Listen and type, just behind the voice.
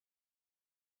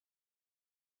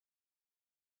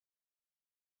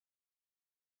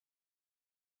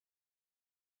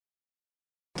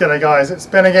G'day guys, it's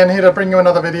Ben again here to bring you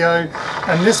another video,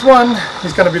 and this one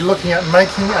is going to be looking at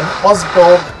making an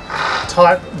Oseburg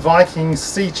type Viking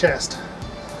sea chest.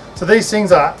 So these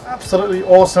things are absolutely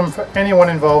awesome for anyone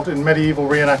involved in medieval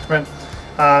reenactment.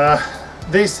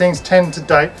 These things tend to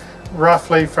date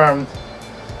roughly from,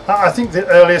 I think the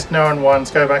earliest known ones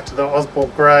go back to the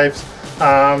Oseburg graves.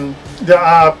 There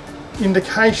are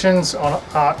indications on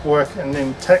artwork and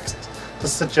in text to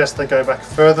suggest they go back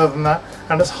further than that,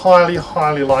 and it's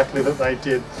highly likely that they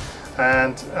did.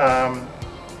 And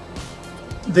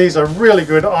these are really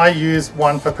good. I use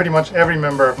one for pretty much every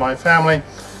member of my family,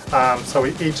 so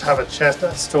we each have a chest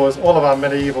that stores all of our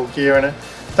medieval gear in it.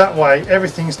 That way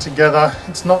everything's together,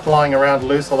 it's not lying around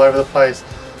loose all over the place,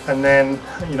 and then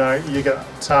you know you get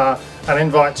an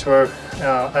invite to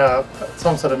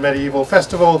some sort of medieval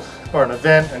festival or an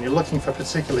event and you're looking for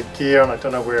particular gear and I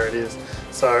don't know where it is.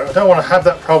 So I don't want to have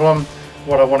that problem.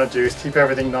 What I want to do is keep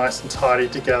everything nice and tidy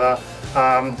together.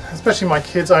 Especially my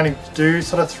kids only do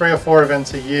sort of 3 or 4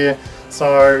 events a year,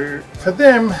 so for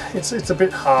them it's a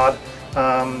bit hard,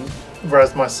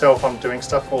 whereas myself, I'm doing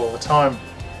stuff all the time,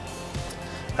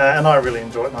 and I really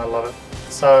enjoy it and I love it.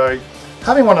 So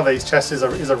having one of these chests is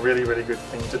a really good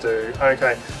thing to do.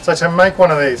 Okay, so to make one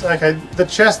of these, okay, the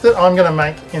chest that I'm going to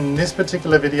make in this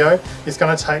particular video is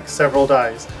going to take several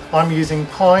days. I'm using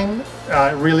pine.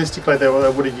 Realistically they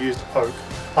would have used oak.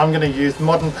 I'm going to use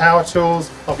modern power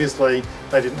tools. Obviously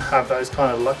they didn't have those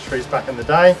kind of luxuries back in the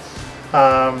day,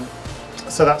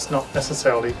 so that's not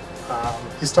necessarily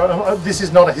this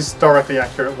is not a historically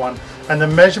accurate one, and the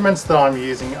measurements that I'm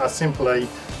using are simply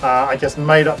I guess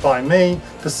made up by me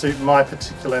to suit my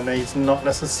particular needs, not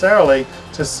necessarily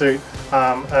to suit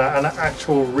an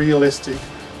actual realistic,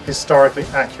 historically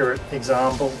accurate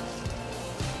example.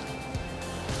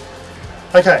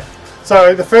 Okay,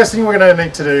 so the first thing we're going to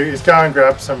need to do is go and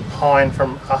grab some pine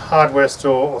from a hardware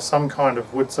store or some kind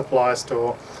of wood supply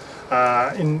store.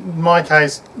 In my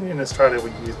case, in Australia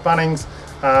we use Bunnings,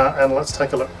 and let's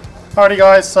take a look. Alrighty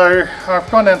guys, so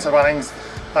I've gone down to Bunnings,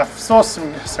 I've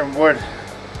sourced some wood.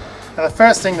 Now the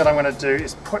first thing that I'm going to do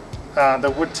is put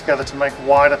the wood together to make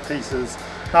wider pieces.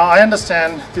 Now I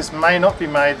understand this may not be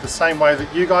made the same way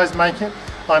that you guys make it.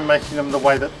 I'm making them the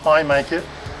way that I make it,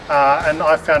 and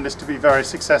I found this to be very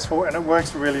successful and it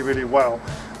works really well.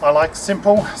 I like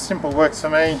simple works for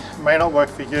me, may not work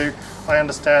for you, I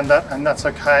understand that, and that's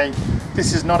okay.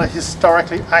 This is not a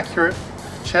historically accurate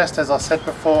chest, as I said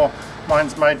before.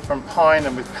 Mine's made from pine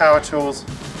and with power tools.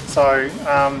 So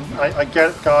I get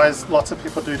it guys, lots of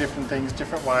people do different things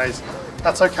different ways,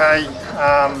 that's okay,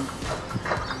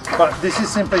 but this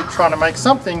is simply trying to make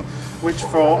something which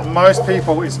for most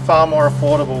people is far more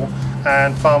affordable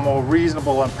and far more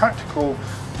reasonable and practical,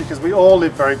 because we all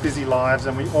live very busy lives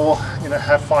and we all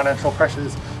have financial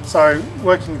pressures, so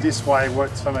working this way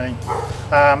works for me.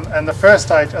 And the first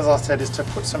stage, as I said, is to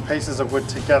put some pieces of wood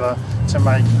together to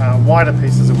make wider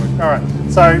pieces of wood.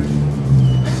 Alright, so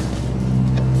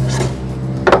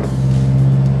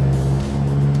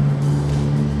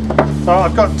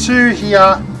I've got 2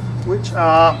 here which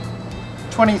are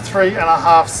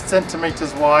 23.5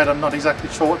 centimeters wide. I'm not exactly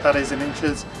sure what that is in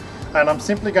inches, and I'm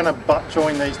simply going to butt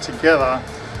join these together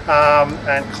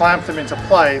and clamp them into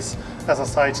place, as I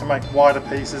say, to make wider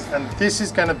pieces. And this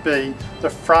is going to be the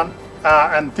front,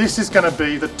 and this is going to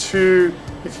be the 2,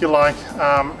 if you like,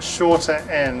 shorter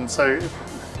ends. So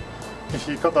if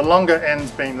you've got the longer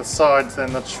ends being the sides,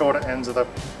 then the shorter ends are the,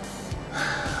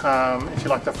 if you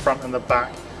like, the front and the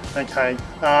back. Okay,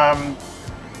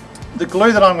 the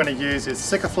glue that I'm going to use is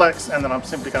Sikaflex, and then I'm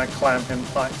simply going to clamp in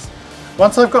place.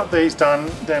 Once I've got these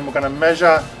done, then we're going to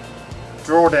measure,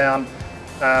 draw down,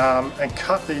 and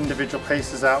cut the individual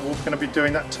pieces out. We're going to be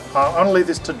doing that, I'm going to leave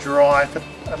this to dry for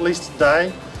at least a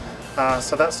day,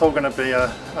 so that's all going to be a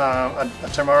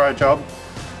tomorrow job.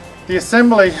 The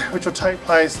assembly, which will take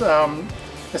place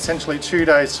essentially 2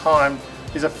 days time,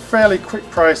 is a fairly quick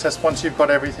process once you've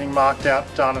got everything marked out,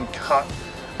 done and cut.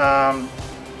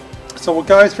 So we'll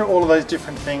go through all of those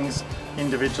different things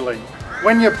individually.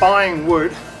 When you're buying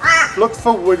wood, look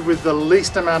for wood with the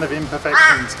least amount of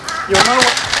imperfections.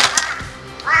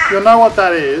 You'll know what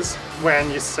that is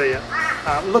when you see it.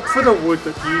 Look for the wood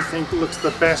that you think looks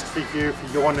the best for you, for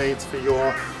your needs, for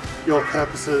your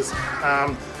purposes.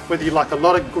 Whether you like a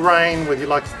lot of grain, whether you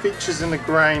like features in the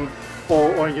grain,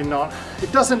 or you're not.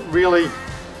 It doesn't really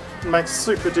make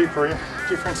super duper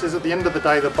differences. At the end of the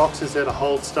day, the box is there to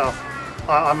hold stuff.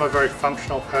 I'm a very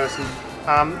functional person.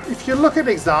 If you look at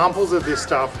examples of this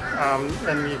stuff,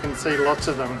 and you can see lots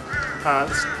of them,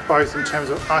 both in terms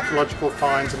of archaeological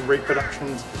finds and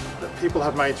reproductions that people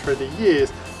have made through the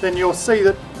years, then you'll see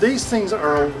that these things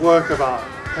are a work of art.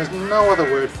 There's no other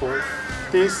word for it.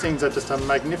 These things are just a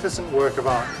magnificent work of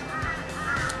art.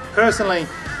 Personally,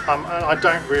 I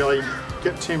don't really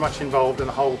get too much involved in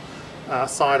the whole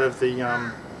side of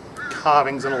the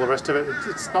carvings and all the rest of it.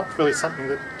 It's not really something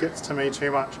that gets to me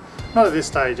too much. Not at this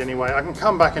stage anyway. I can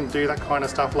come back and do that kind of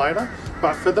stuff later,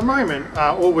 but for the moment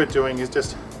all we're doing is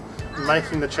just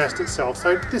making the chest itself.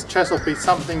 So this chest will be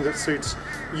something that suits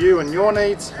you and your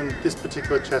needs, and this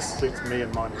particular chest suits me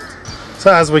and my needs.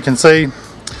 So as we can see,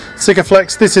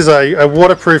 Sikaflex, this is a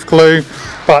waterproof glue,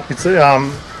 but it's a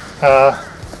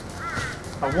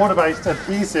water-based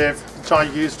adhesive which I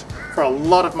used for a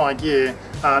lot of my gear.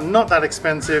 Not that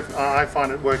expensive. I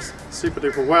find it works super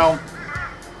duper well.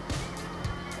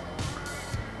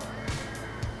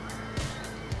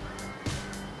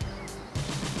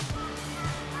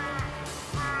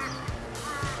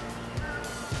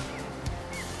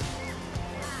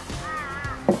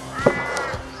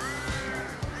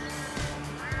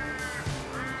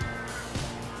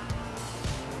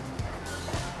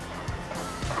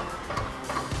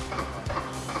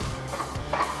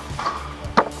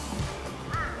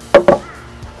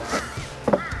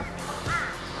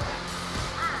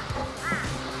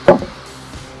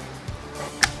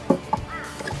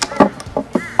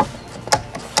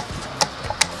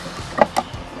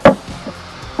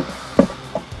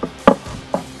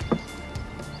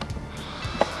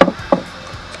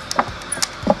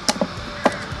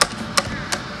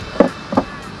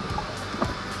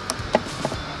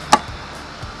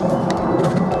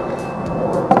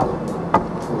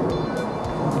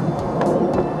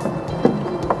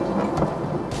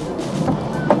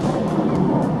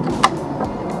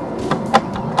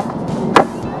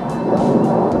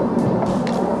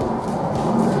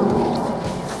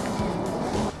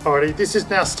 Alrighty, this is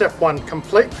now step one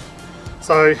complete.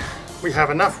 So we have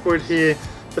enough wood here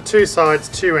for two sides,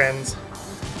 two ends.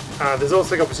 There's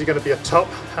also obviously going to be a top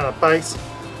and a base.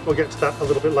 We'll get to that a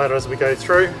little bit later as we go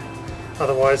through.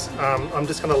 Otherwise, I'm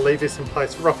just going to leave this in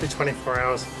place for roughly 24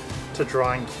 hours to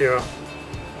dry and cure.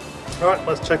 Alright,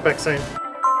 let's check back soon.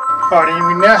 Alrighty, and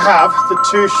we now have the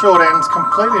two short ends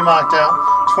completely marked out.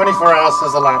 24 hours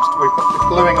has elapsed. We've got the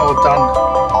gluing all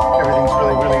done. Everything's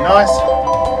really nice.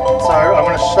 So I'm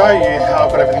going to show you how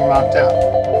I've got everything marked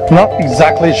out. Not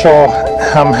exactly sure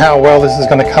how well this is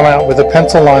going to come out with the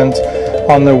pencil lines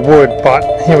on the wood, but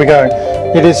here we go.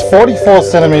 It is 44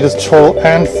 centimeters tall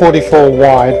and 44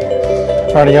 wide.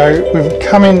 Rightio, we've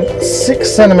come in 6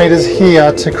 centimeters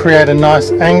here to create a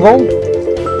nice angle.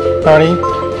 Righty,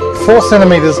 4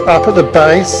 centimeters up at the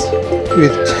base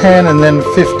with 10 and then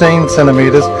 15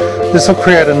 centimeters. This will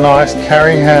create a nice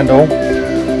carry handle,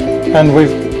 and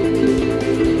we've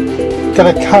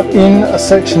going to cut in a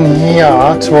section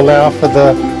here to allow for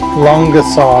the longer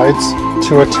sides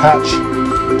to attach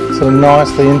sort of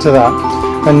nicely into that.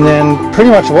 And then pretty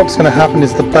much what's going to happen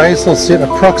is the base will sit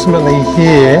approximately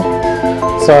here.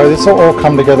 So this will all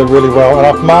come together really well. And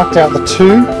I've marked out the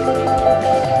two.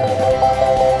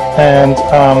 And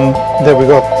there we've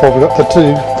got the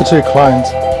two clones.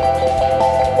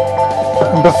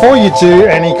 And before you do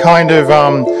any kind of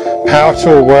power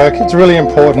tool work, it's really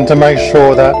important to make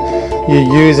sure that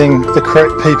you're using the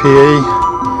correct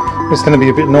PPE. It's going to be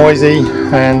a bit noisy,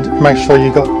 and make sure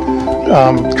you've got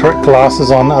correct glasses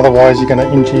on, otherwise you're going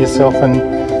to injure yourself, and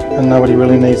nobody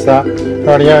really needs that.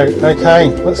 Rightio, okay,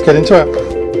 let's get into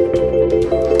it.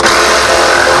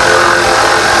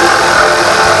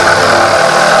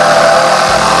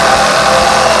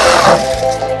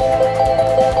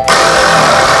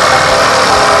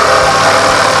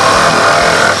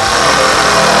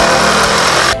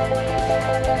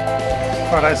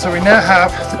 So we now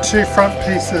have the two front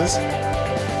pieces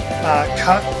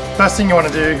cut. First thing you want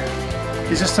to do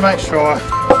is just to make sure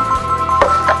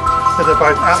that they're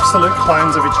both absolute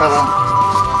clones of each other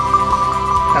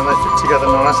and they fit together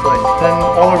nicely. Then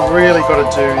all I've really got to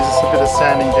do is just a bit of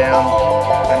sanding down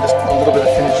and just a little bit of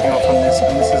finishing off on this,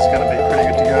 and this is going to be pretty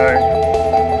good to go.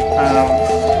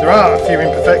 There are a few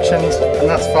imperfections, and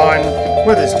that's fine.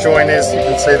 Where this joint is, you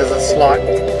can see there's a slight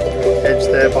edge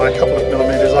there by a couple of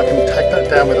millimeters. I can take that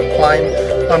down with a plane.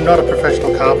 I'm not a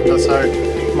professional carpenter, so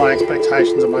my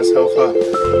expectations of myself are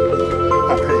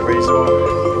pretty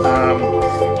reasonable.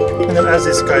 And then as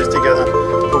this goes together,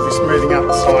 we'll be smoothing out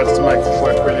the sides to make it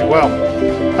work really well.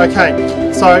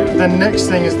 Okay, so the next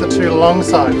thing is the two long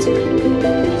sides.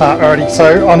 Alrighty,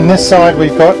 so on this side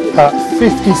we've got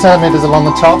 50 centimeters along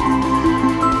the top,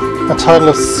 a total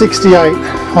of 68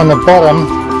 on the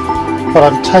bottom, but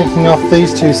I'm taking off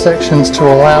these two sections to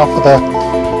allow for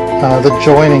the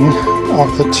joining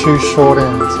of the two short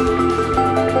ends.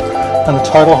 And the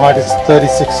total height is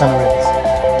 36 centimeters.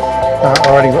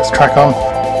 Alrighty, let's crack on.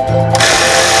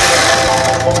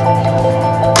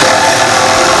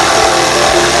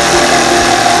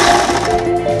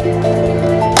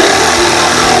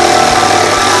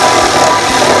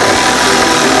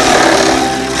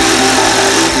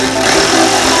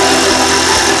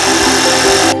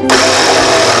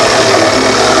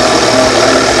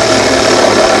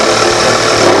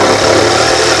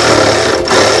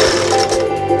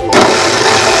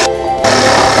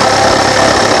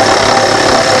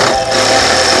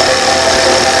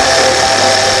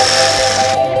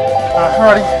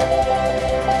 Alrighty,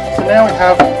 so now we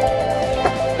have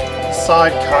the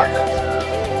side cut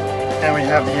and we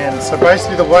have the end. So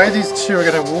basically the way these two are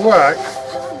going to work,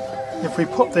 if we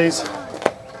put these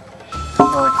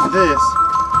like this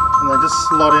and they just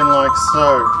slot in like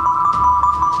so.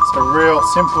 So real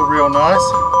simple, real nice,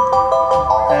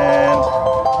 and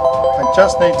I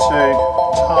just need to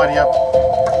tidy up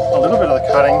a little bit of the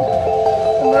cutting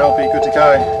and they'll be good to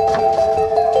go.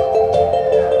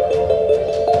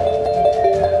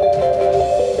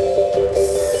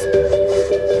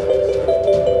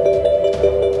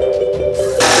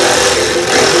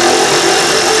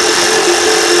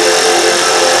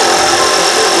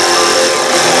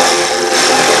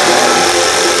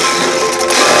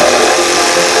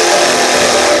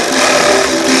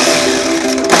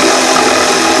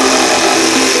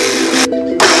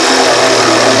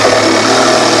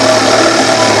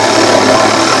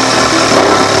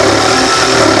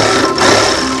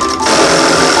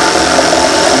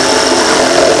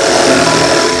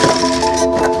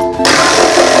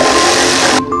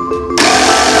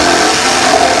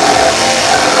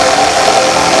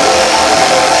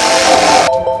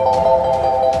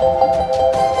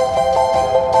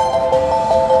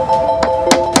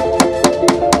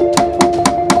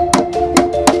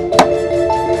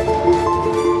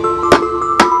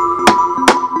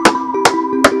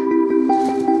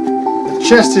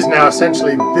 The chest is now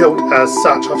essentially built as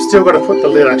such. I've still got to put the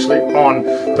lid actually on,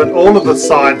 but all of the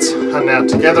sides are now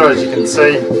together, as you can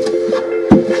see.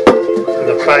 And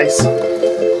the base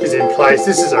is in place.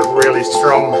 This is a really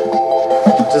strong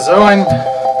design.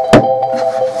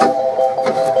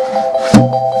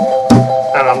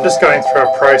 And I'm just going through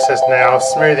a process now of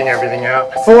smoothing everything out.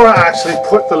 Before I actually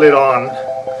put the lid on,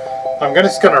 I'm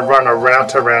just going to run a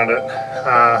route around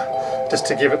it, just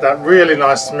to give it that really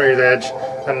nice smooth edge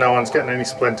and no one's getting any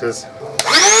splinters.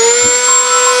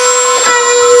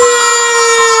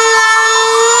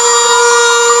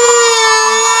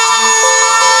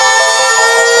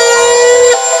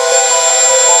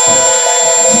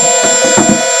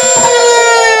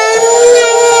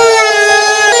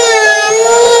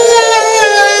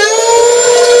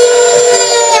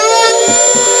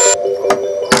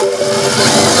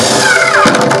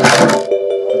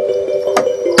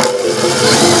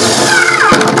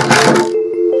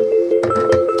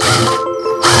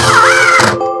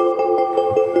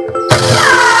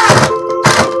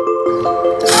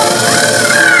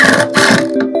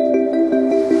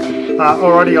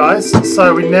 Alrighty guys,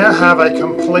 so we now have a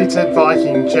completed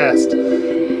Viking chest.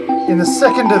 In the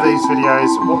second of these videos,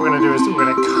 what we're going to do is we're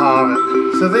going to carve it.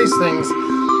 So these things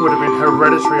would have been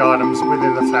hereditary items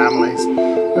within the families,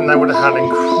 and they would have had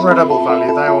incredible value.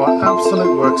 They were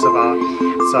absolute works of art.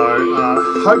 So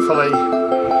hopefully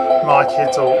my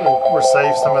kids will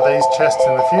receive some of these chests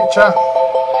in the future.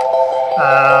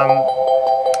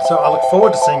 So I look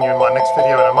forward to seeing you in my next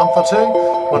video in a month or two,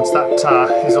 once that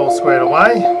is all squared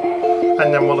away.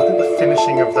 And then we'll look at the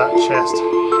finishing of that chest,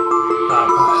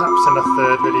 perhaps in a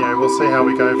third video. We'll see how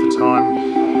we go for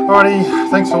time.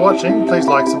 Alrighty, thanks for watching. Please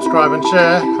like, subscribe and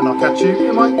share, and I'll catch you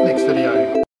in my next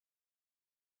video.